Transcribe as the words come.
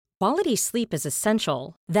Quality sleep is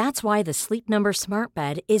essential. That's why the Sleep Number Smart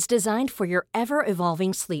Bed is designed for your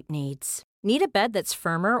ever-evolving sleep needs. Need a bed that's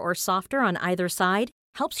firmer or softer on either side?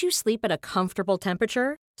 Helps you sleep at a comfortable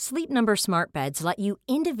temperature? Sleep Number Smart Beds let you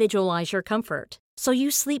individualize your comfort, so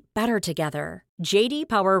you sleep better together. J.D.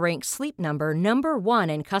 Power ranks Sleep Number number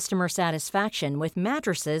one in customer satisfaction with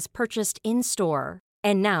mattresses purchased in-store.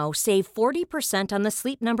 And now, save 40% on the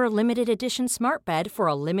Sleep Number Limited Edition Smart Bed for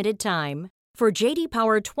a limited time. For J.D.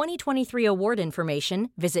 Power 2023 award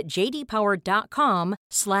information, visit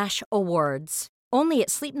jdpower.com/awards. Only at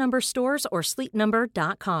Sleep Number stores or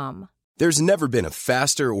sleepnumber.com. There's never been a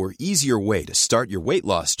faster or easier way to start your weight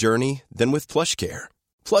loss journey than with PlushCare.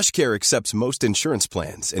 PlushCare accepts most insurance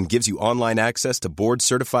plans and gives you online access to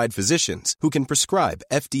board-certified physicians who can prescribe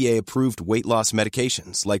FDA-approved weight loss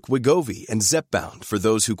medications like Wegovy and Zepbound for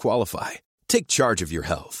those who qualify. Take charge of your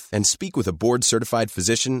health and speak with a board-certified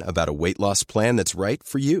physician about a weight loss plan that's right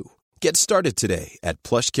for you. Get started today at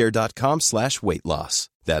plushcare.com/weight loss.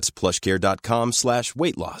 That's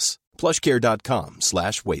plushcare.com/weight loss.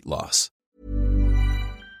 plushcare.com/weight loss.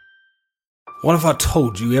 What if I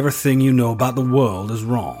told you everything you know about the world is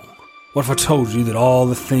wrong? What if I told you that all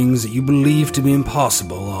the things that you believe to be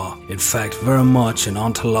impossible are, in fact, very much an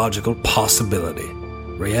ontological possibility?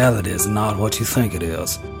 Reality is not what you think it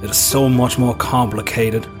is. It is so much more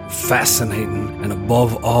complicated, fascinating, and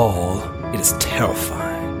above all, it is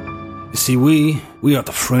terrifying. You see, we are at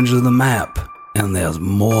the fringe of the map, and there's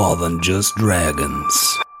more than just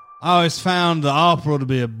dragons. I always found the opera to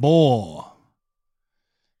be a bore.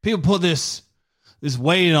 People put this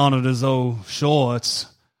weight on it as though, sure, it's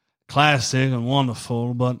classic and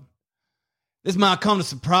wonderful, but this might come to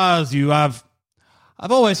surprise you. I've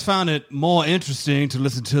always found it more interesting to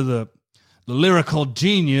listen to the lyrical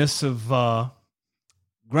genius of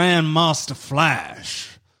Grandmaster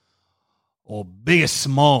Flash or Biggest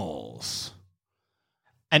Smalls.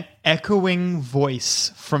 An echoing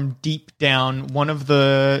voice from deep down one of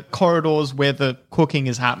the corridors where the cooking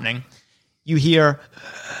is happening. You hear,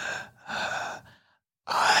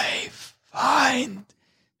 I find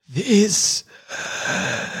this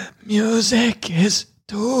music is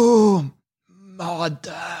too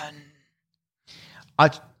modern.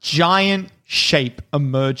 A giant shape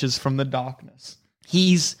emerges from the darkness.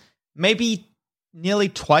 He's maybe nearly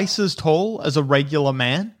twice as tall as a regular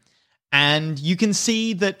man. And you can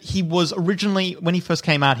see that he was originally, when he first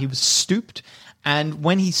came out, he was stooped. And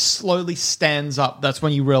when he slowly stands up, that's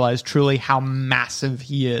when you realize truly how massive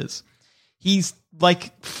he is. He's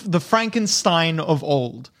like the Frankenstein of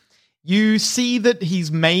old. You see that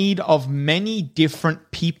he's made of many different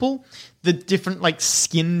people, the different like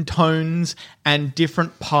skin tones and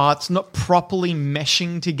different parts not properly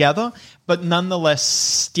meshing together, but nonetheless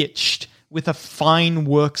stitched with a fine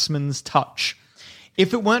workman's touch.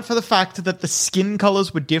 If it weren't for the fact that the skin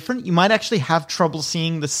colors were different, you might actually have trouble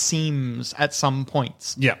seeing the seams at some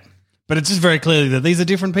points. Yeah. But it's just very clearly that these are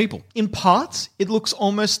different people. In parts, it looks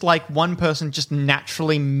almost like one person just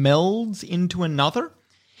naturally melds into another.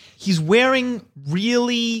 He's wearing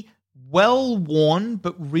really well-worn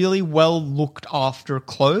but really well-looked after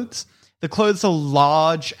clothes. The clothes are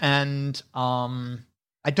large and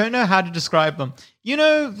I don't know how to describe them. You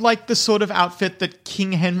know, like the sort of outfit that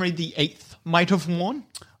King Henry VIII might have worn?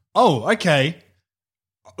 Oh, okay.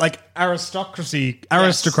 Like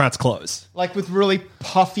aristocrats' clothes. Like with really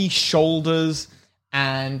puffy shoulders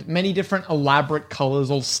and many different elaborate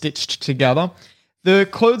colors all stitched together. The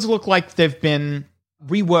clothes look like they've been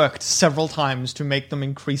reworked several times to make them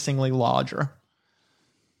increasingly larger.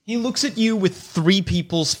 He looks at you with three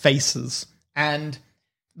people's faces, and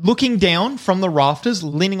looking down from the rafters,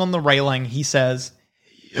 leaning on the railing, he says,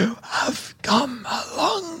 "You have come a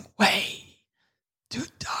long way to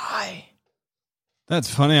die." That's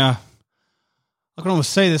funny. I can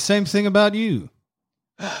almost say the same thing about you.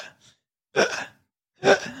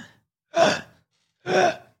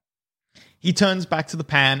 He turns back to the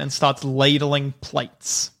pan and starts ladling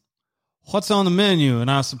plates. What's on the menu? And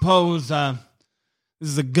I suppose this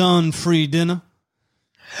is a gun-free dinner?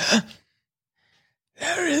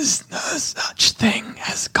 There is no such thing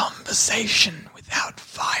as conversation without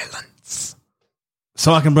violence.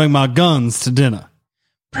 So I can bring my guns to dinner?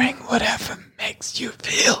 Bring whatever makes you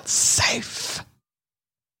feel safe.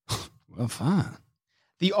 Well, fine.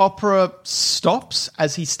 The opera stops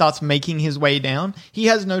as he starts making his way down. He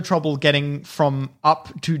has no trouble getting from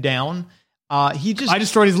up to down. I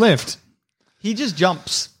destroyed his lift. He just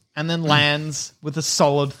jumps and then lands with a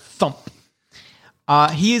solid thump.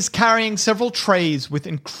 He is carrying several trays with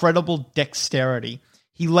incredible dexterity.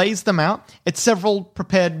 He lays them out. It's several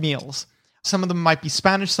prepared meals. Some of them might be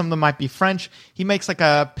Spanish, some of them might be French. He makes like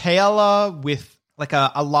a paella with like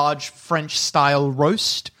a large French-style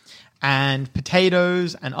roast and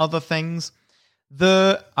potatoes and other things.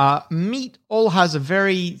 The meat all has a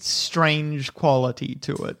very strange quality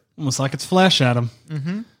to it. Almost like it's flesh, Adam.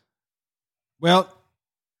 Mm-hmm. Well,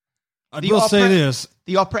 I will say this.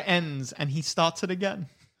 The opera ends and he starts it again.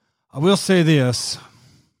 I will say this,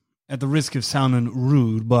 at the risk of sounding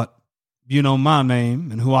rude, but you know my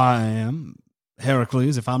name and who I am,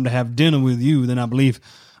 Heracles. If I'm to have dinner with you, then I believe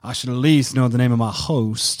I should at least know the name of my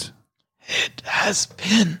host. It has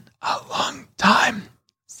been a long time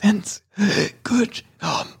since good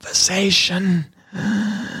conversation.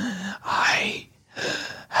 I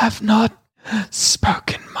have not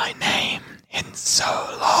spoken my name in so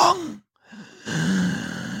long.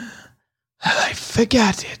 I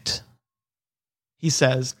forget it, he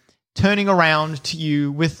says, turning around to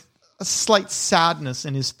you with a slight sadness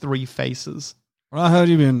in his three faces. Well, I heard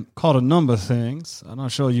you've been called a number of things. I'm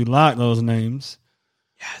not sure you like those names.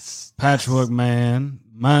 Yes. Patchwork Man,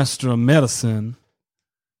 Master of Medicine.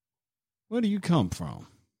 Where do you come from?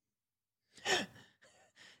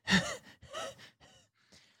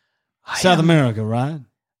 South America, right?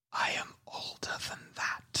 I am older than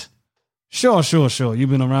that. Sure. You've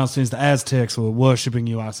been around since the Aztecs were worshipping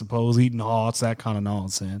you, I suppose, eating hearts, that kind of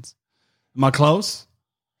nonsense. Am I close?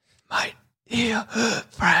 My dear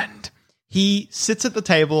friend. He sits at the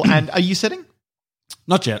table and... Are you sitting?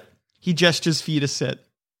 Not yet. He gestures for you to sit.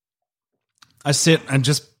 I sit and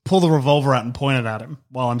just pull the revolver out and point it at him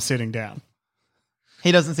while I'm sitting down.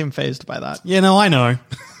 He doesn't seem fazed by that. Yeah, no, I know.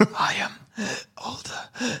 I am older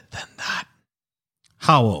than that.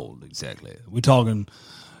 How old exactly? We're talking...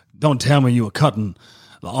 Don't tell me you were cutting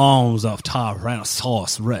the arms off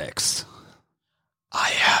Tyrannosaurus Rex.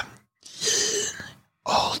 I am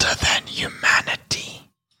older than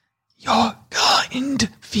humanity. Your kind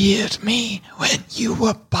feared me when you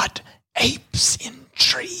were but apes in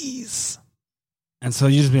trees. And so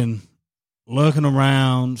you've just been lurking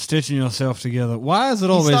around, stitching yourself together. Why is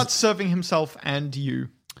it always... He starts serving himself and you.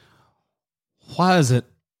 Why is it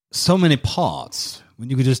so many parts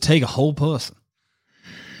when you could just take a whole person?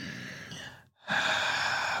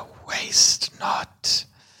 Waste not,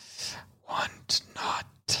 want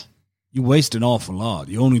not. You waste an awful lot.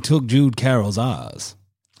 You only took Jude Carroll's eyes.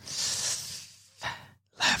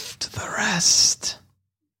 Left the rest.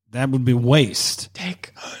 That would be waste.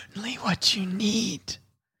 Take only what you need.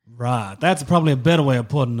 Right. That's probably a better way of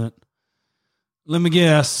putting it. Let me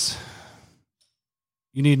guess.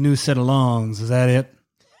 You need a new set of lungs. Is that it?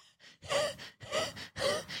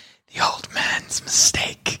 The old man's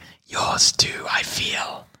mistake. Yours too, I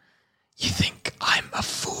feel. You think I'm a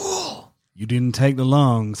fool? You didn't take the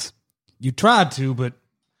lungs. You tried to, but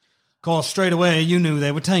of course straight away you knew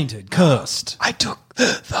they were tainted, cursed. I took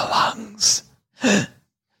the lungs. And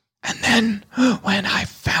then when I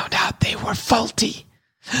found out they were faulty,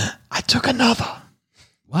 I took another.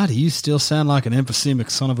 Why do you still sound like an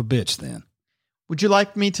emphysemic son of a bitch then? Would you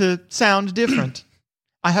like me to sound different?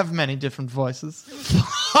 I have many different voices.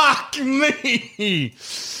 Fuck me!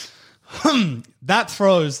 That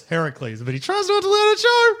throws Heracles, but he tries not to let it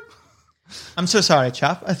show. I'm so sorry,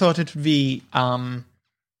 chap. I thought it would be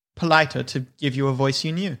politer to give you a voice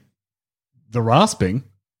you knew. The rasping?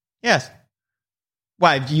 Yes.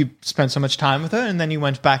 Why, you spent so much time with her and then you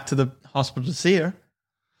went back to the hospital to see her.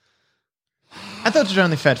 I thought it was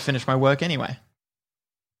only fair to finish my work anyway.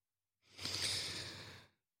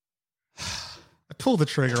 I pull the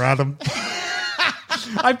trigger, Adam.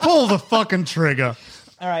 I pull the fucking trigger.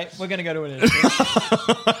 All right, we're going to go to it.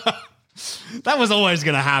 That was always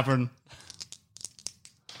going to happen.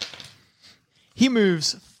 He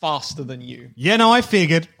moves faster than you. Yeah, no, I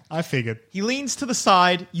figured. He leans to the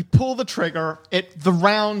side, you pull the trigger, the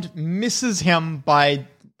round misses him by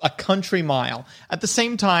a country mile. At the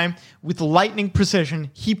same time, with lightning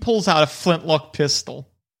precision, he pulls out a flintlock pistol.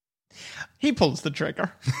 He pulls the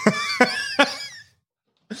trigger.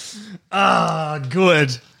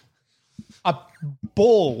 Good. A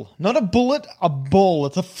ball, not a bullet, a ball.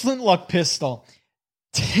 It's a flintlock pistol.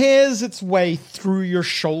 Tears its way through your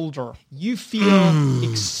shoulder. You feel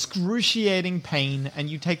excruciating pain, and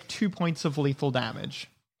you take 2 points of lethal damage.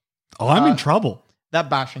 Oh, I'm in trouble. That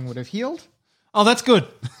bashing would have healed. Oh, that's good.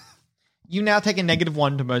 You now take a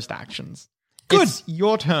 -1 to most actions. Good. It's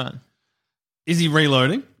your turn. Is he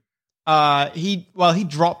reloading? He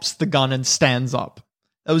drops the gun and stands up.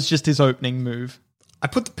 That was just his opening move. I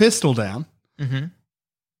put the pistol down. Mm-hmm. And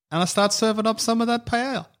I start serving up some of that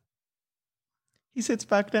paella. He sits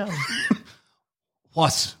back down.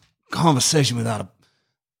 What's conversation without a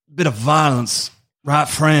bit of violence, right,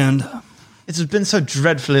 friend? It's been so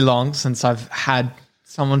dreadfully long since I've had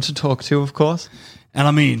someone to talk to, of course. And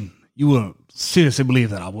I mean, you would seriously believe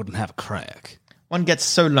that I wouldn't have a crack. One gets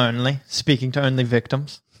so lonely speaking to only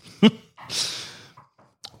victims.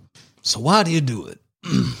 So why do you do it?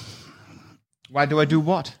 Why do I do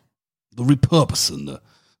what? The repurposing,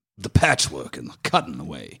 the patchwork, and the cutting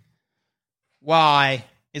away. Why,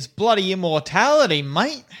 it's bloody immortality,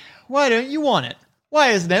 mate. Why don't you want it? Why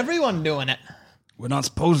isn't everyone doing it? We're not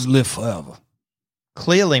supposed to live forever.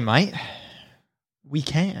 Clearly, mate. We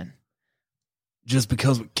can. Just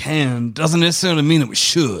because we can doesn't necessarily mean that we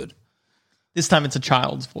should. This time it's a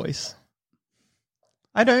child's voice.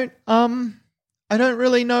 I don't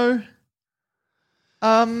really know,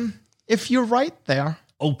 if you're right there.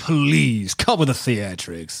 Oh, please, cut with the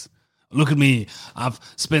theatrics. Look at me. I've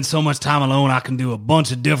spent so much time alone, I can do a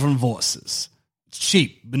bunch of different voices. It's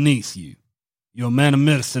cheap beneath you. You're a man of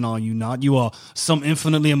medicine, are you not? You are some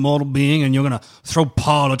infinitely immortal being, and you're going to throw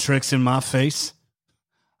parlor tricks in my face?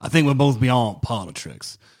 I think we're both beyond parlor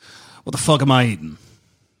tricks. What the fuck am I eating?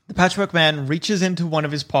 The Patchwork Man reaches into one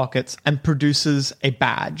of his pockets and produces a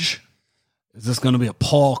badge. Is this going to be a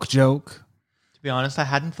pork joke? To be honest, I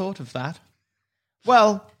hadn't thought of that.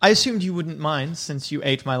 Well, I assumed you wouldn't mind since you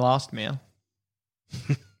ate my last meal.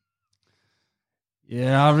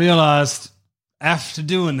 Yeah, I realized after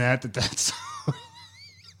doing that's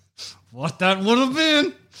what that would have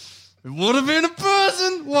been. It would have been a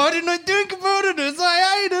person. Why didn't I think about it as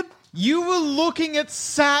I ate it? You were looking at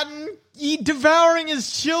Saturn devouring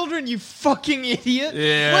his children, you fucking idiot.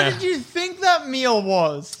 Yeah. What did you think that meal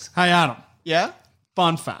was? Hey, Adam. Yeah?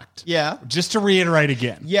 Fun fact. Yeah. Just to reiterate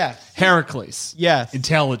again. Yes. Heracles. Yes.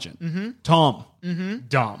 Intelligent. Mm-hmm. Tom. Mm-hmm.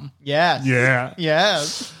 Dumb. Yes. Yeah.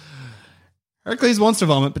 Yes. Heracles wants to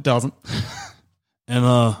vomit, but doesn't.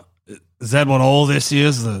 And is that what all this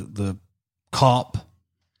is? The cop?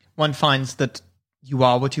 One finds that you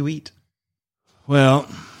are what you eat. Well,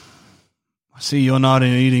 I see you're not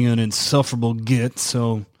eating an insufferable git,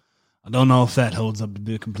 so I don't know if that holds up to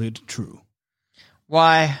be completely true.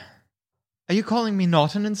 Why, are you calling me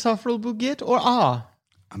not an insufferable git, or are?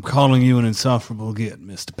 I'm calling you an insufferable git,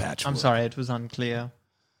 Mr. Patchwork. I'm sorry, it was unclear.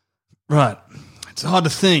 Right. It's hard to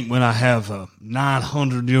think when I have a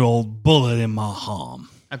 900-year-old bullet in my arm.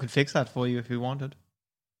 I could fix that for you if you wanted.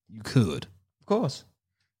 You could. Of course.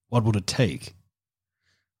 What would it take?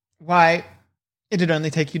 Why, it'd only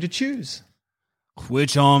take you to choose.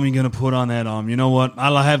 Which arm are you going to put on that arm? You know what?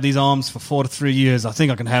 I'll have these arms for 4 to 3 years. I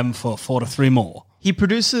think I can have them for 4 to 3 more. He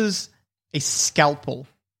produces a scalpel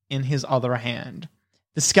in his other hand.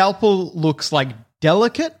 The scalpel looks like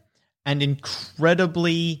delicate and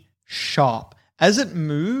incredibly sharp. As it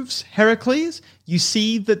moves, Heracles, you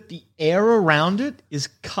see that the air around it is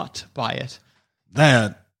cut by it.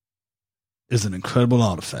 That is an incredible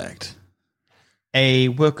artifact. A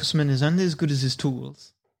workman is only as good as his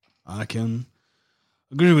tools. I can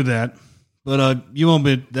agree with that, but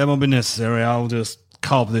that won't be necessary. I'll just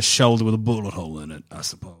carve this shoulder with a bullet hole in it, I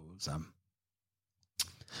suppose.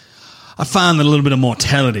 I find that a little bit of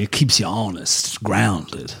mortality keeps you honest,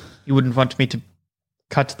 grounded. You wouldn't want me to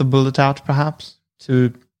cut the bullet out, perhaps,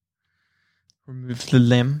 to remove the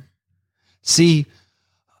limb? See,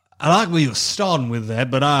 I like where you're starting with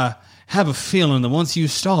that, but I have a feeling that once you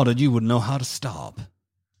started, you would know how to stop.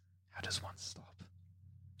 How does one stop?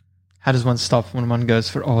 How does one stop when one goes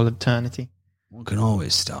for all eternity? One can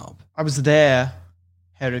always stop. I was there,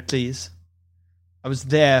 Heracles. I was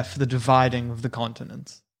there for the dividing of the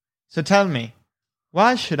continents. So tell me,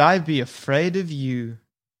 why should I be afraid of you?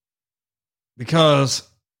 Because,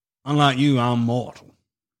 unlike you, I'm mortal.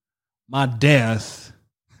 My death...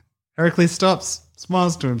 Heracles stops,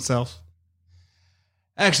 smiles to himself.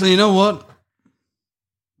 Actually, you know what?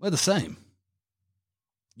 We're the same.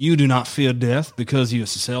 You do not fear death because you're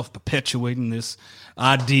self-perpetuating this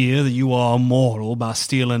idea that you are immortal by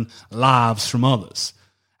stealing lives from others.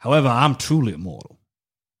 However, I'm truly immortal.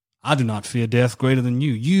 I do not fear death greater than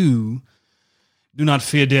you. You do not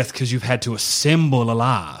fear death because you've had to assemble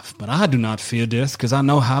alive, but I do not fear death because I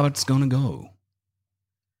know how it's going to go.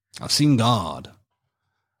 I've seen God.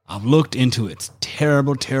 I've looked into its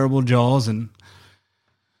terrible, terrible jaws, and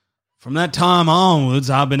from that time onwards,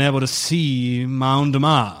 I've been able to see my own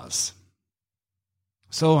demise.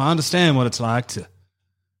 So I understand what it's like to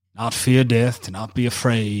not fear death, to not be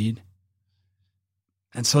afraid.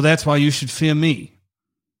 And so that's why you should fear me.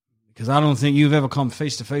 Because I don't think you've ever come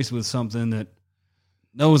face to face with something that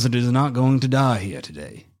knows it is not going to die here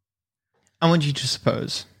today. I want you to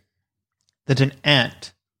suppose that an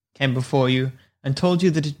ant came before you and told you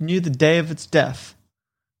that it knew the day of its death,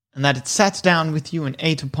 and that it sat down with you and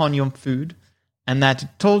ate upon your food, and that it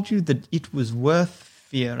told you that it was worth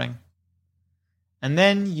fearing. And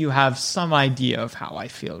then you have some idea of how I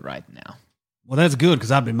feel right now. Well, that's good,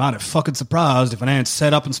 because I'd be mighty fucking surprised if an ant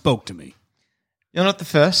sat up and spoke to me. You're not the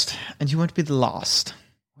first, and you won't be the last.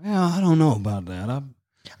 Well, I don't know about that.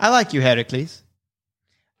 I like you, Heracles.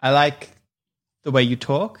 I like the way you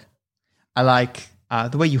talk. I like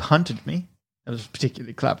the way you hunted me. That was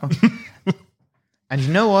particularly clever. And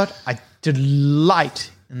you know what? I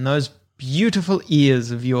delight in those beautiful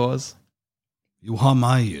ears of yours. You harm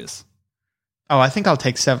my ears. Oh, I think I'll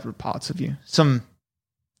take several parts of you. Some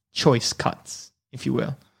choice cuts, if you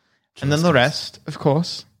will. And then the rest, of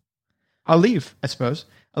course, I'll leave, I suppose,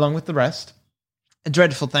 along with the rest. A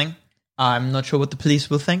dreadful thing. I'm not sure what the police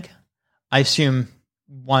will think. I assume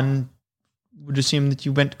one would assume that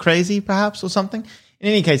you went crazy, perhaps, or something. In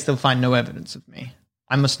any case, they'll find no evidence of me.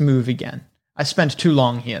 I must move again. I spent too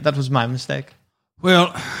long here. That was my mistake.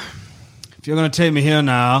 Well, if you're going to take me here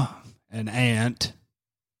now, an ant,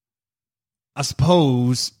 I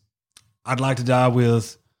suppose I'd like to die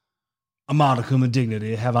with a modicum of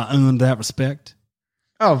dignity. Have I earned that respect?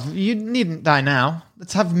 Oh, you needn't die now.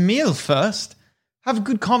 Let's have a meal first. Have a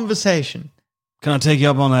good conversation. Can I take you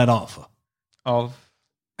up on that offer? Of?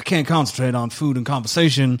 I can't concentrate on food and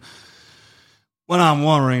conversation when I'm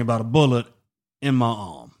worrying about a bullet in my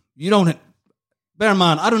arm. You don't... Bear in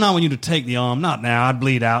mind, I do not want you to take the arm. Not now. I'd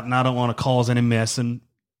bleed out, and I don't want to cause any mess, and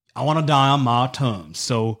I want to die on my terms.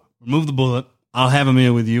 So remove the bullet. I'll have a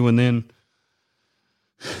meal with you, and then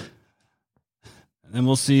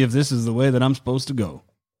we'll see if this is the way that I'm supposed to go.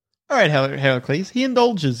 All right, Heracles. He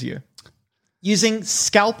indulges you. Using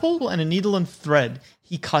scalpel and a needle and thread,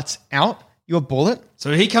 he cuts out your bullet.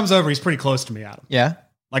 So he comes over. He's pretty close to me, Adam. Yeah.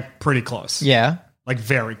 Like, pretty close. Yeah. Like,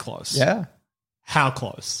 very close. Yeah. How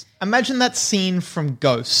close? Imagine that scene from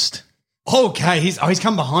Ghost. Okay, he's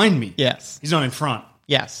come behind me. Yes. He's not in front.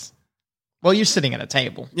 Yes. Well, you're sitting at a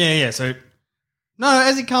table. Yeah. So, no.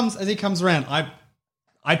 As he comes around,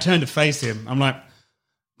 I turn to face him. I'm like,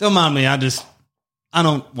 don't mind me. I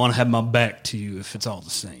don't want to have my back to you if it's all the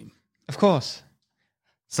same. Of course.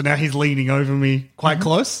 So now he's leaning over me quite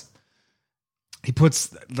close. He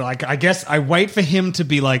puts, like, I guess I wait for him to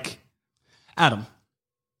be like, Adam,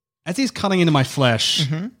 as he's cutting into my flesh,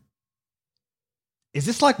 is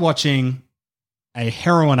this like watching a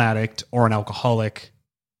heroin addict or an alcoholic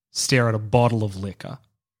stare at a bottle of liquor?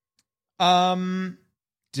 No,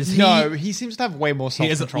 he seems to have way more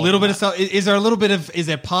self-control. Is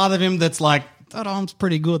there part of him that's like, that arm's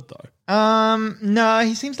pretty good though? No,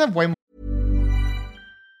 he seems to have way more.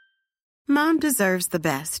 Mom deserves the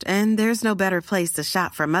best, and there's no better place to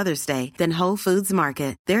shop for Mother's Day than Whole Foods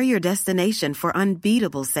Market. They're your destination for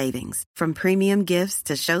unbeatable savings, from premium gifts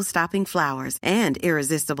to show-stopping flowers and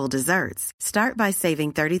irresistible desserts. Start by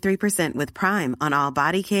saving 33% with Prime on all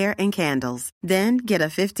body care and candles. Then get a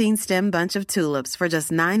 15-stem bunch of tulips for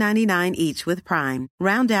just $9.99 each with Prime.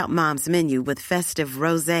 Round out Mom's menu with festive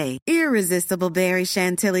rosé, irresistible berry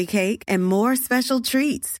chantilly cake, and more special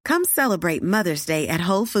treats. Come celebrate Mother's Day at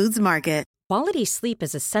Whole Foods Market. Quality sleep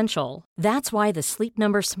is essential. That's why the Sleep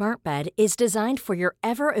Number Smart Bed is designed for your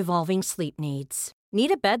ever-evolving sleep needs.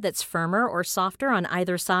 Need a bed that's firmer or softer on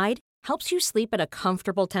either side? Helps you sleep at a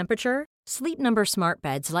comfortable temperature? Sleep Number Smart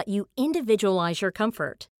Beds let you individualize your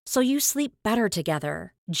comfort, so you sleep better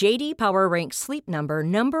together. J.D. Power ranks Sleep Number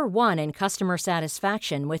number 1 in customer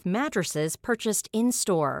satisfaction with mattresses purchased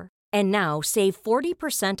in-store. And now save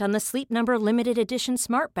 40% on the Sleep Number Limited Edition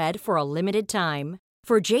Smart Bed for a limited time.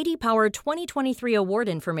 For J.D. Power 2023 award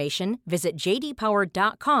information, visit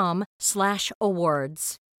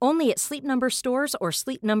jdpower.com/awards. Only at Sleep Number stores or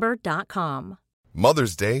sleepnumber.com.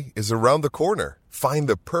 Mother's Day is around the corner. Find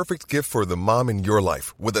the perfect gift for the mom in your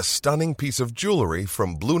life with a stunning piece of jewelry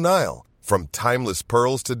from Blue Nile. From timeless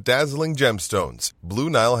pearls to dazzling gemstones, Blue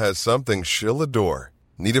Nile has something she'll adore.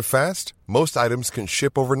 Need it fast? Most items can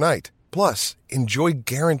ship overnight. Plus, enjoy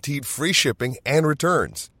guaranteed free shipping and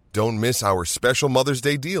returns. Don't miss our special Mother's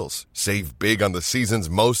Day deals. Save big on the season's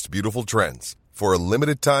most beautiful trends. For a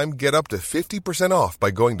limited time, get up to 50% off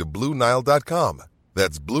by going to BlueNile.com.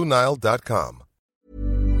 That's BlueNile.com.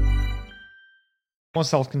 More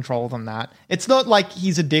self-control than that. It's not like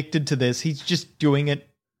he's addicted to this. He's just doing it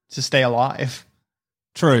to stay alive.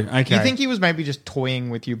 True, okay. You think he was maybe just toying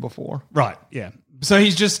with you before? Right, yeah. So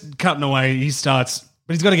he's just cutting away. He starts,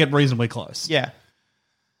 but he's got to get reasonably close. Yeah.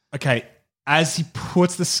 Okay. As he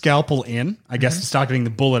puts the scalpel in, I guess to start getting the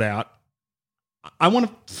bullet out, I want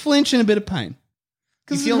to flinch in a bit of pain.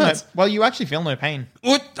 You feel well, you actually feel no pain.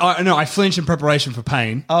 What? No, I flinch in preparation for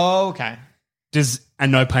pain. Oh, okay.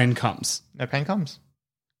 And no pain comes. No pain comes.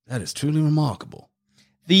 That is truly remarkable.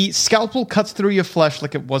 The scalpel cuts through your flesh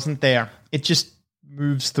like it wasn't there. It just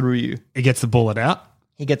moves through you. He gets the bullet out.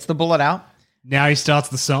 He gets the bullet out. Now he starts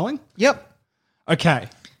the sewing. Yep. Okay.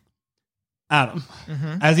 Adam,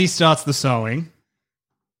 as he starts the sewing,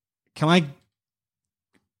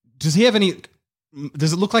 does he have any,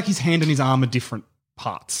 does it look like his hand and his arm are different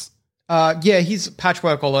parts? Yeah, he's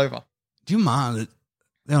patchwork all over. Do you mind that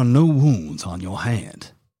there are no wounds on your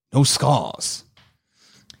hand? No scars?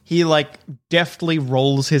 He, deftly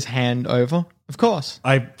rolls his hand over. Of course.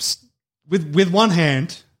 With one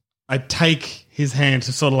hand, I take his hand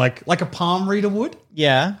to sort of like a palm reader would.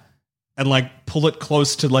 Yeah. And pull it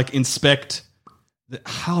close to inspect.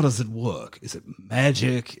 How does it work? Is it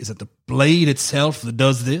magic? Is it the blade itself that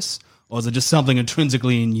does this? Or is it just something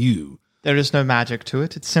intrinsically in you? There is no magic to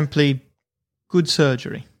it. It's simply good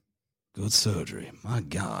surgery. Good surgery. My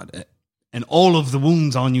God. And all of the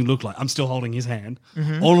wounds on you look like... I'm still holding his hand.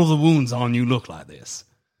 All of the wounds on you look like this.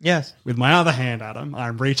 Yes. With my other hand, Adam,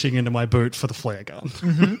 I'm reaching into my boot for the flare gun.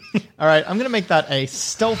 All right, I'm going to make that a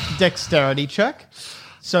stealth dexterity check.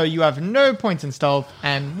 So you have no points in stealth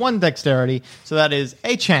and 1 dexterity. So that is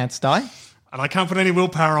a chance die. And I can't put any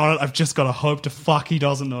willpower on it. I've just got to hope to fuck he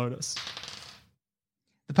doesn't notice.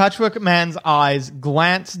 The patchwork man's eyes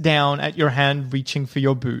glance down at your hand reaching for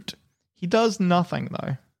your boot. He does nothing,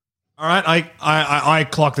 though. All right, I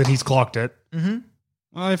clock that he's clocked it.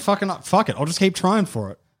 Well, fuck it. I'll just keep trying for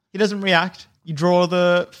it. He doesn't react. You draw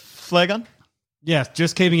the flare gun? Yeah,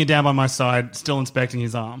 just keeping it down by my side, still inspecting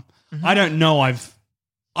his arm. I don't know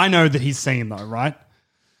I know that he's seen though, right?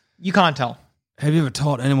 You can't tell. Have you ever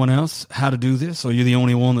taught anyone else how to do this, or are you the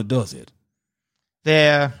only one that does it?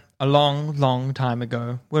 There, a long, long time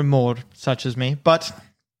ago, were more such as me, but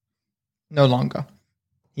no longer,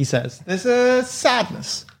 he says. There's a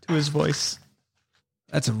sadness to his voice.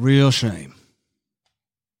 That's a real shame.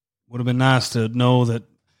 Would have been nice to know that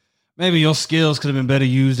maybe your skills could have been better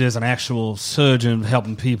used as an actual surgeon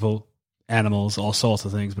helping people, animals, all sorts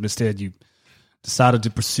of things, but instead you decided to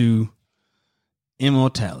pursue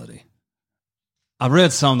immortality. I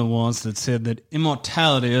read something once that said that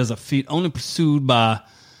immortality is a feat only pursued by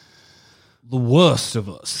the worst of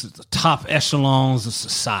us, the top echelons of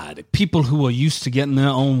society, people who are used to getting their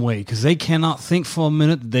own way because they cannot think for a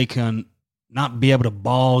minute that they can not be able to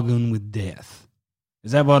bargain with death.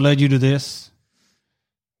 Is that what led you to this?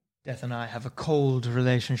 Death and I have a cold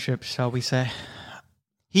relationship, shall we say.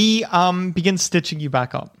 He begins stitching you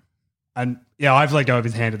back up. And yeah, I've let go of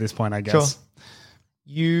his hand at this point, I guess. Sure.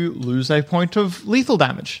 You lose a point of lethal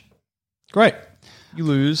damage. Great. You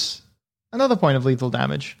lose another point of lethal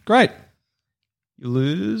damage. Great. You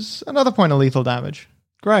lose another point of lethal damage.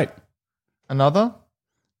 Great. Another.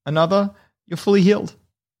 You're fully healed.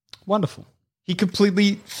 Wonderful. He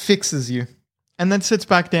completely fixes you and then sits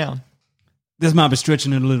back down. This might be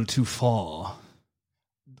stretching it a little too far.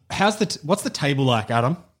 What's the table like,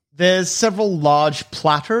 Adam? There's several large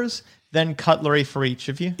platters, then cutlery for each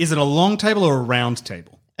of you. Is it a long table or a round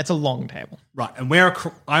table? It's a long table. Right, and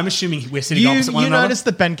I'm assuming we're sitting opposite one another? You notice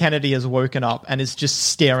that Ben Kennedy has woken up and is just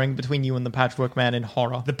staring between you and the Patchwork Man in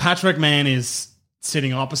horror. The Patchwork Man is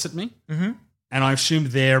sitting opposite me, and I assume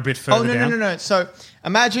they're a bit further down. No. So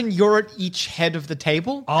imagine you're at each head of the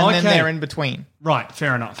table, and then they're in between. Right,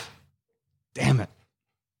 fair enough. Damn it.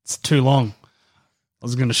 It's too long. I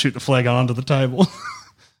was going to shoot the flare gun under the table.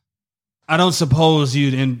 I don't suppose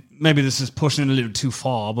and maybe this is pushing it a little too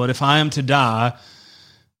far, but if I am to die,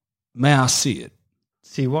 may I see it?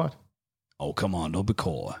 See what? Oh, come on, don't be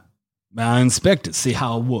coy. May I inspect it, see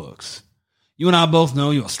how it works? You and I both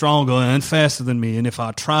know you're stronger and faster than me, and if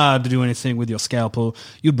I tried to do anything with your scalpel,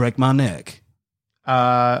 you'd break my neck.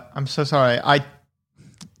 I'm so sorry. I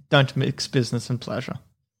don't mix business and pleasure.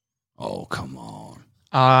 Oh, come on.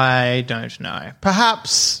 I don't know.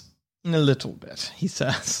 Perhaps in a little bit, he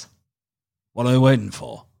says. What are you waiting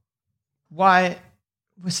for? Why,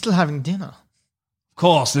 we're still having dinner. Of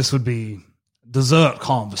course, this would be dessert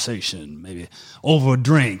conversation, maybe over a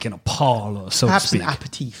drink in a parlor, so Perhaps to speak. an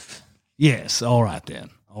aperitif. Yes, all right then.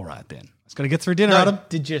 Let's got to get through dinner, No, Adam.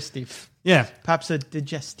 digestive. Yeah. Perhaps a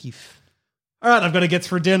digestive. All right, I've got to get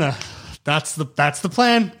through dinner. That's the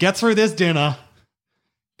plan. Get through this dinner.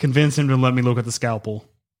 Convince him to let me look at the scalpel.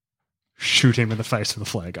 Shoot him in the face with a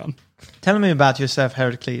flare gun. Tell me about yourself,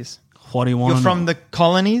 Heracles. What do you want You're to from know? the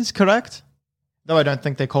colonies, correct? Though I don't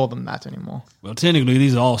think they call them that anymore. Well, technically,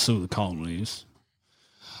 these are also the colonies.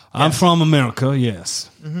 I'm from America, yes.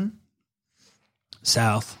 Mm-hmm.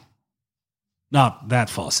 South. Not that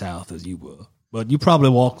far south as you were. But you probably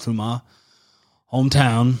walked through my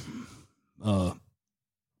hometown.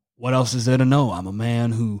 What else is there to know? I'm a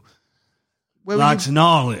man who likes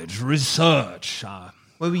knowledge, research.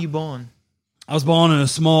 Where were you born? I was born in a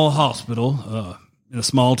small hospital in a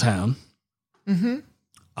small town. Mm-hmm.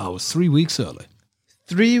 I was 3 weeks early.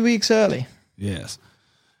 3 weeks early. Yes.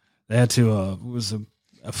 They had to, it was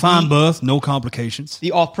a fine birth, no complications.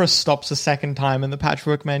 The opera stops a second time and the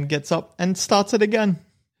Patchwork Man gets up and starts it again.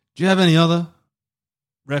 Do you have any other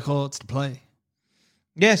records to play?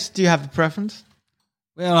 Yes, do you have a preference?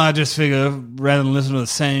 Well, I just figure rather than listen to the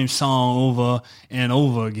same song over and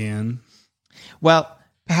over again. Well,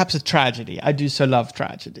 perhaps a tragedy. I do so love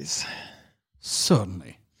tragedies.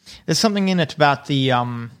 Certainly. There's something in it about the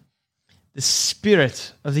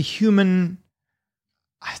spirit of the human.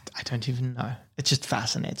 I don't even know. It just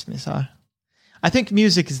fascinates me so. I think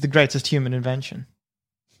music is the greatest human invention.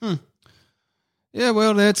 Yeah,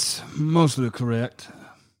 well, that's mostly correct.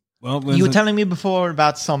 Well, You were telling me before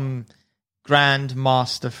about some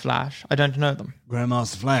Grandmaster Flash. I don't know them.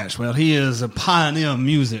 Grandmaster Flash. Well, he is a pioneer of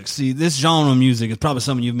music. See, this genre of music is probably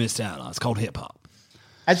something you've missed out on. It's called hip-hop.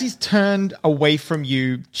 As he's turned away from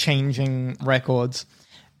you, changing records,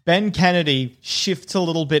 Ben Kennedy shifts a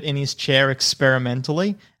little bit in his chair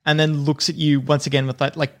experimentally and then looks at you once again with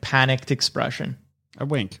that like panicked expression. A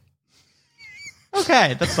wink.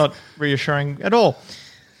 Okay, that's not reassuring at all.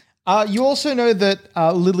 You also know that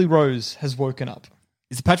Lily Rose has woken up.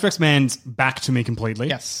 Is the Patchwork Man's back to me completely?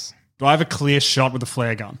 Yes. Do I have a clear shot with a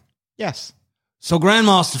flare gun? Yes. So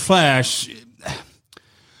Grandmaster Flash,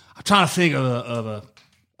 I'm trying to think of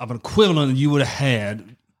an equivalent that you would have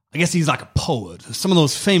had. I guess he's like a poet. Some of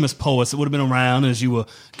those famous poets that would have been around as you were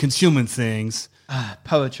consuming things.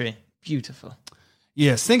 Poetry. Beautiful.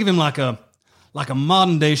 Yes, think of him like a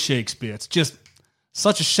modern day Shakespeare. It's just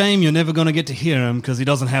such a shame you're never going to get to hear him because he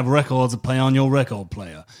doesn't have records to play on your record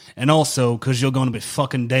player. And also because you're going to be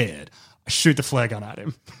fucking dead. I shoot the flare gun at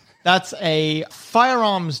him. That's a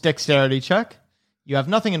firearms dexterity check. You have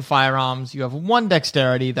nothing in firearms. You have one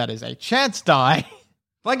dexterity. That is a chance die. Have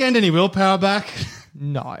I gained any willpower back?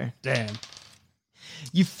 No. Damn.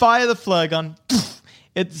 You fire the flare gun.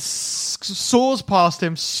 It soars past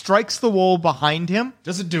him, strikes the wall behind him.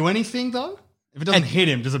 Does it do anything, though? If it doesn't hit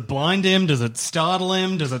him, does it blind him? Does it startle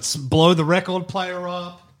him? Does it blow the record player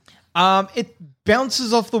up? It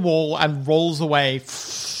bounces off the wall and rolls away,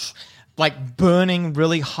 like burning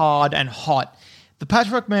really hard and hot. The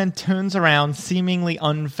Patchwork Man turns around, seemingly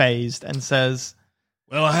unfazed, and says,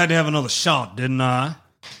 Well, I had to have another shot, didn't I?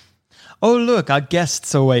 Oh, look, our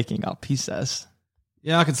guests are waking up, he says.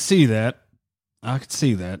 Yeah, I could see that.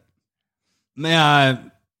 May I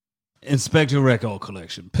inspect your record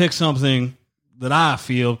collection? Pick something that I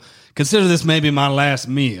feel, consider this maybe my last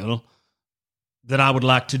meal, that I would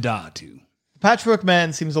like to die to. The Patchwork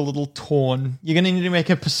Man seems a little torn. You're going to need to make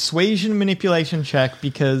a persuasion manipulation check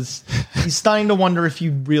because he's starting to wonder if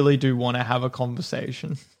you really do want to have a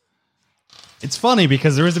conversation. It's funny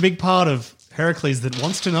because there is a big part of Heracles that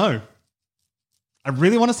wants to know. I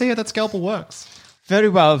really want to see how that scalpel works. Very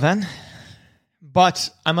well, then. But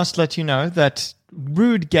I must let you know that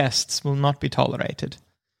rude guests will not be tolerated.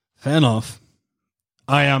 Fair enough.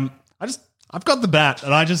 I've got the bat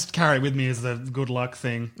and I just carry it with me as the good luck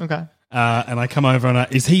thing. Okay. And I come over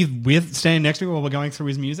and is he standing next to me while we're going through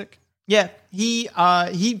his music? Yeah, he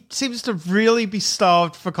seems to really be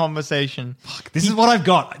starved for conversation. This is what I've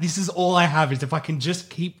got. This is all I have is if I can just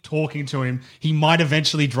keep talking to him, he might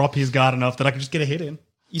eventually drop his guard enough that I can just get a hit in.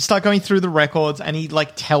 You start going through the records and he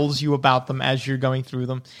like tells you about them as you're going through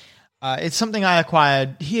them. It's something I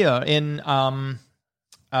acquired here in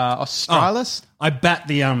Australis. I bat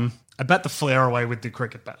the flare away with the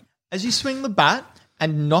cricket bat. As you swing the bat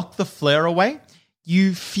and knock the flare away,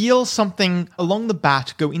 you feel something along the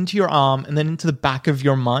bat go into your arm and then into the back of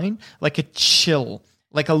your mind, like a chill,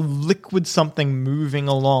 like a liquid something moving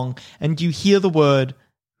along, and you hear the word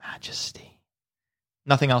majesty.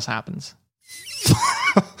 Nothing else happens.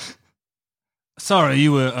 Sorry,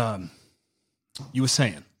 you were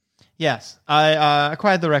saying. Yes, I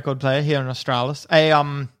acquired the record player here in Australis,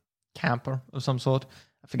 a camper of some sort.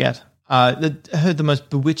 I forget. I heard the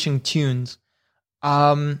most bewitching tunes.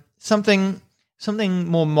 Something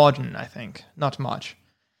more modern, I think. Not much.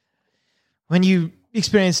 When you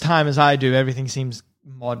experience time as I do, everything seems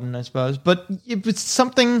modern, I suppose. But it was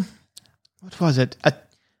something. What was it? A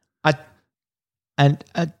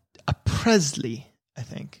Presley, I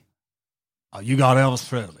think. Oh, you got Elvis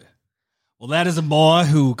Presley. Well, that is a boy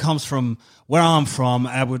who comes from where I'm from.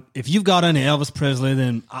 If you've got any Elvis Presley,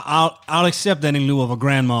 then I'll accept that in lieu of a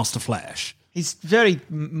Grandmaster Flash. He's very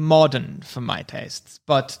modern for my tastes,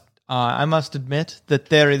 but I must admit that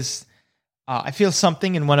there is. I feel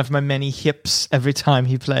something in one of my many hips every time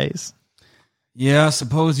he plays. Yeah, I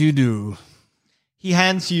suppose you do. He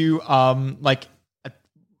hands you like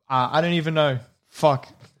I don't even know. Fuck.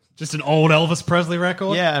 Just an old Elvis Presley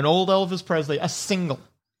record? Yeah, an old Elvis Presley, a single.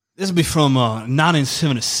 This will be from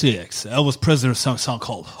 1976. Elvis Presley sung a song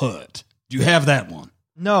called Hurt. Do you have that one?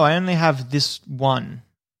 No, I only have this one,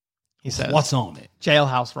 he says. What's on it?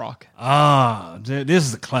 Jailhouse Rock. This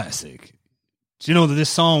is a classic. Do you know that this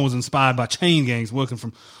song was inspired by chain gangs working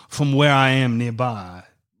from where I am nearby,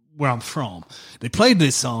 where I'm from? They played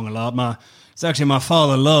this song a lot. It's actually my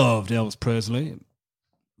father loved Elvis Presley.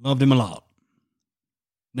 Loved him a lot.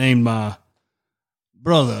 Named my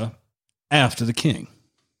brother after the king.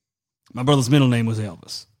 My brother's middle name was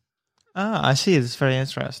Elvis. I see. It's very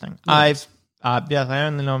interesting. Yes. I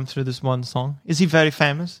only know him through this one song. Is he very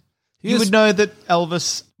famous? You would know that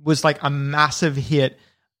Elvis was like a massive hit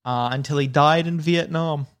until he died in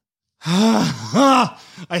Vietnam. I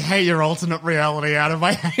hate your alternate reality, Adam.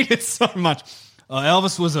 I hate it so much.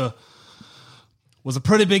 Elvis was a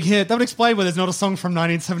pretty big hit. That would explain why there's not a song from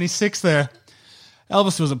 1976 there.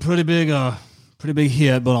 Elvis was a pretty big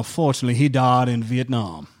hit, but unfortunately he died in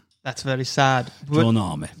Vietnam. That's very sad. Join the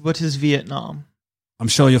army. What is Vietnam? I'm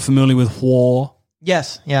sure you're familiar with war.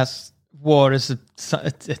 Yes. War is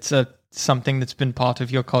something that's been part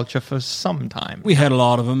of your culture for some time. We had a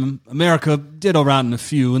lot of them. America did all right in a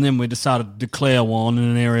few, and then we decided to declare one in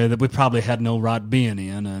an area that we probably had no right being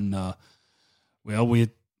in, and we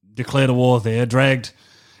declared a war there, dragged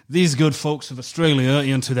these good folks of Australia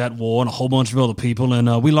into that war and a whole bunch of other people,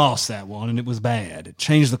 and we lost that one, and it was bad. It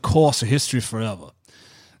changed the course of history forever.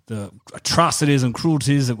 The atrocities and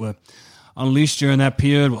cruelties that were unleashed during that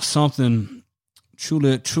period was something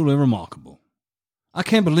truly, truly remarkable. I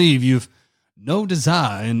can't believe you've no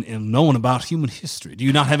desire in knowing about human history. Do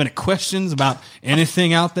you not have any questions about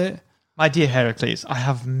anything out there? My dear Heracles, I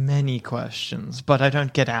have many questions, but I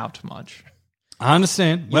don't get out much. I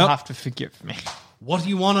understand. You'll have to forgive me. What do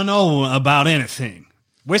you want to know about anything?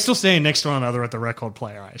 We're still staying next to one another at the record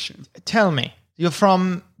player, I assume. Tell me, you're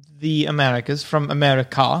from the Americas, from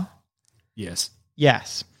America? Yes.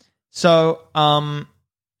 Yes. So, I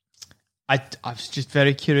was just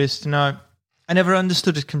very curious to know. I never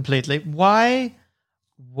understood it completely. Why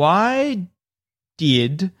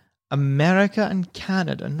did America and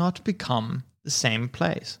Canada not become the same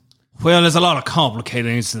place? Well, there's a lot of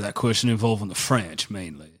complicated answers to that question involving the French,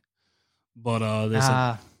 mainly. But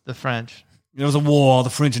the French. There was a war, the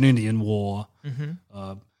French and Indian War.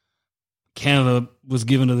 Mm-hmm. Canada was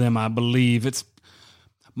given to them, I believe. It's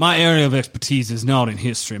my area of expertise is not in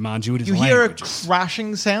history, mind you. It is you languages. Hear a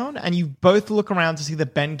crashing sound, and you both look around to see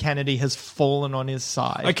that Ben Kennedy has fallen on his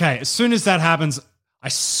side. Okay, as soon as that happens, I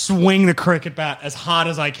swing the cricket bat as hard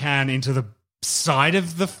as I can into the side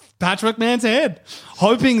of the Patchwork Man's head,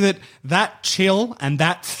 hoping that chill and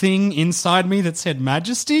that thing inside me that said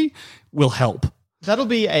Majesty will help. That'll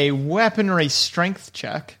be a weaponry strength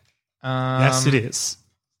check. Yes, it is.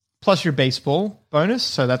 Plus your baseball bonus,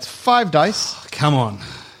 so that's 5 dice. Come on.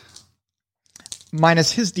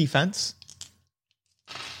 Minus his defense,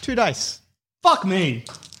 2 dice. Fuck me.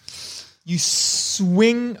 You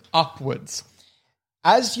swing upwards.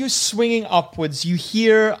 As you're swinging upwards, you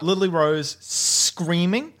hear Lily Rose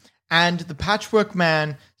screaming, and the Patchwork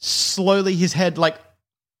Man slowly, his head, like,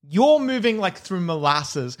 you're moving like through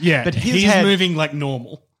molasses. Yeah, but he's head, moving like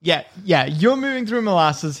normal. Yeah, you're moving through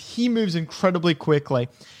molasses. He moves incredibly quickly.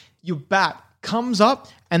 Your bat comes up,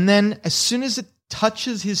 and then as soon as it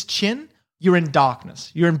touches his chin, you're in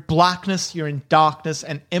darkness. You're in blackness, you're in darkness,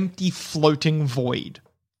 an empty floating void.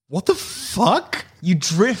 What the fuck? You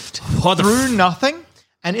drift through nothing,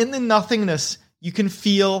 and in the nothingness, you can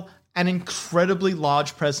feel an incredibly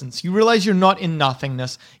large presence. You realize you're not in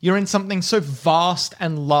nothingness. You're in something so vast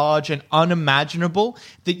and large and unimaginable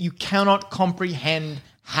that you cannot comprehend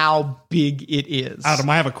how big it is. Adam,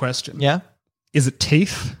 I have a question. Yeah? Is it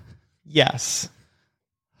teeth? Yes.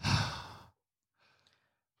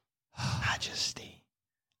 Majesty.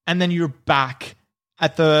 And then you're back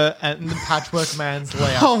at the Patchwork Man's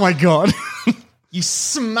lair. Oh my god. You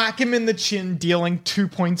smack him in the chin, dealing 2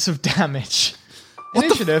 points of damage.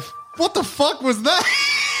 Initiative. What the fuck was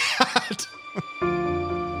that?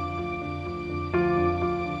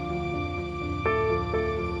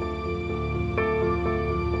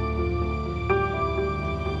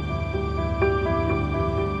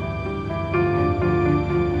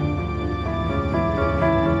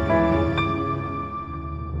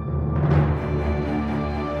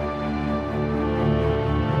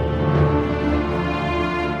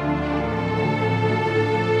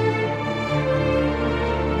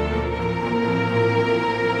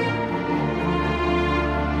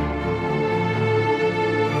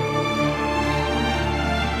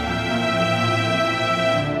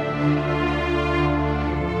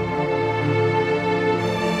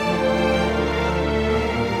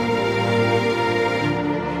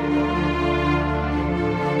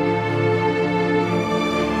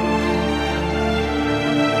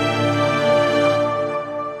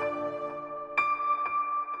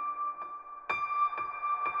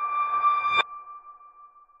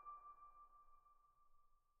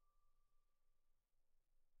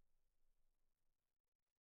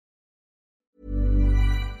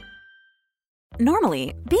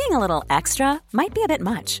 Normally, being a little extra might be a bit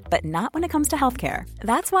much, but not when it comes to healthcare.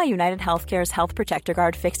 That's why United Healthcare's Health Protector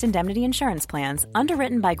Guard fixed indemnity insurance plans,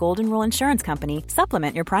 underwritten by Golden Rule Insurance Company,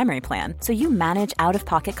 supplement your primary plan so you manage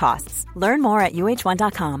out-of-pocket costs. Learn more at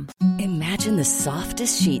uh1.com. Imagine the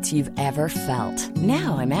softest sheets you've ever felt.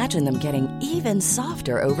 Now imagine them getting even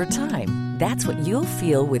softer over time. That's what you'll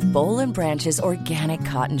feel with Boll & Branch's organic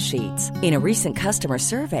cotton sheets. In a recent customer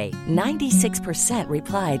survey, 96%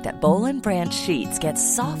 replied that Boll & Branch sheets get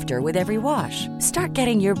softer with every wash. Start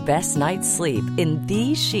getting your best night's sleep in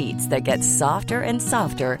these sheets that get softer and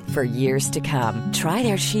softer for years to come. Try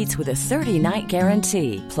their sheets with a 30-night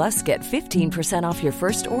guarantee. Plus, get 15% off your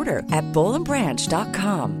first order at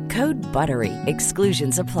bollandbranch.com. Code BUTTERY.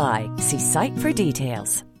 Exclusions apply. See site for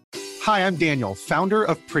details. Hi, I'm Daniel, founder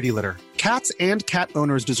of Pretty Litter. Cats and cat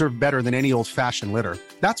owners deserve better than any old-fashioned litter.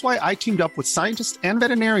 That's why I teamed up with scientists and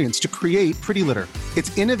veterinarians to create Pretty Litter.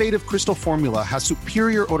 Its innovative crystal formula has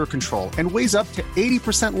superior odor control and weighs up to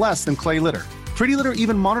 80% less than clay litter. Pretty Litter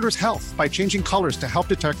even monitors health by changing colors to help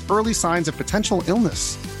detect early signs of potential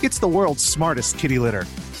illness. It's the world's smartest kitty litter.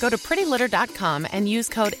 Go to prettylitter.com and use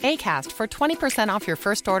code ACAST for 20% off your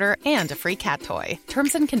first order and a free cat toy.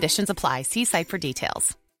 Terms and conditions apply. See site for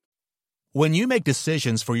details. When you make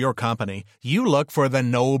decisions for your company, you look for the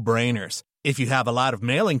no-brainers. If you have a lot of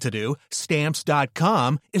mailing to do,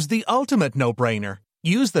 Stamps.com is the ultimate no-brainer.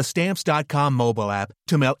 Use the Stamps.com mobile app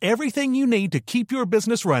to mail everything you need to keep your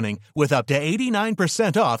business running with up to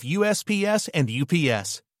 89% off USPS and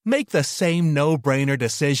UPS. Make the same no-brainer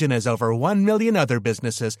decision as over 1 million other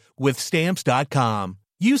businesses with Stamps.com.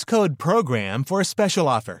 Use code PROGRAM for a special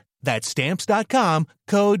offer. That's Stamps.com,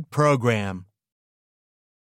 code PROGRAM.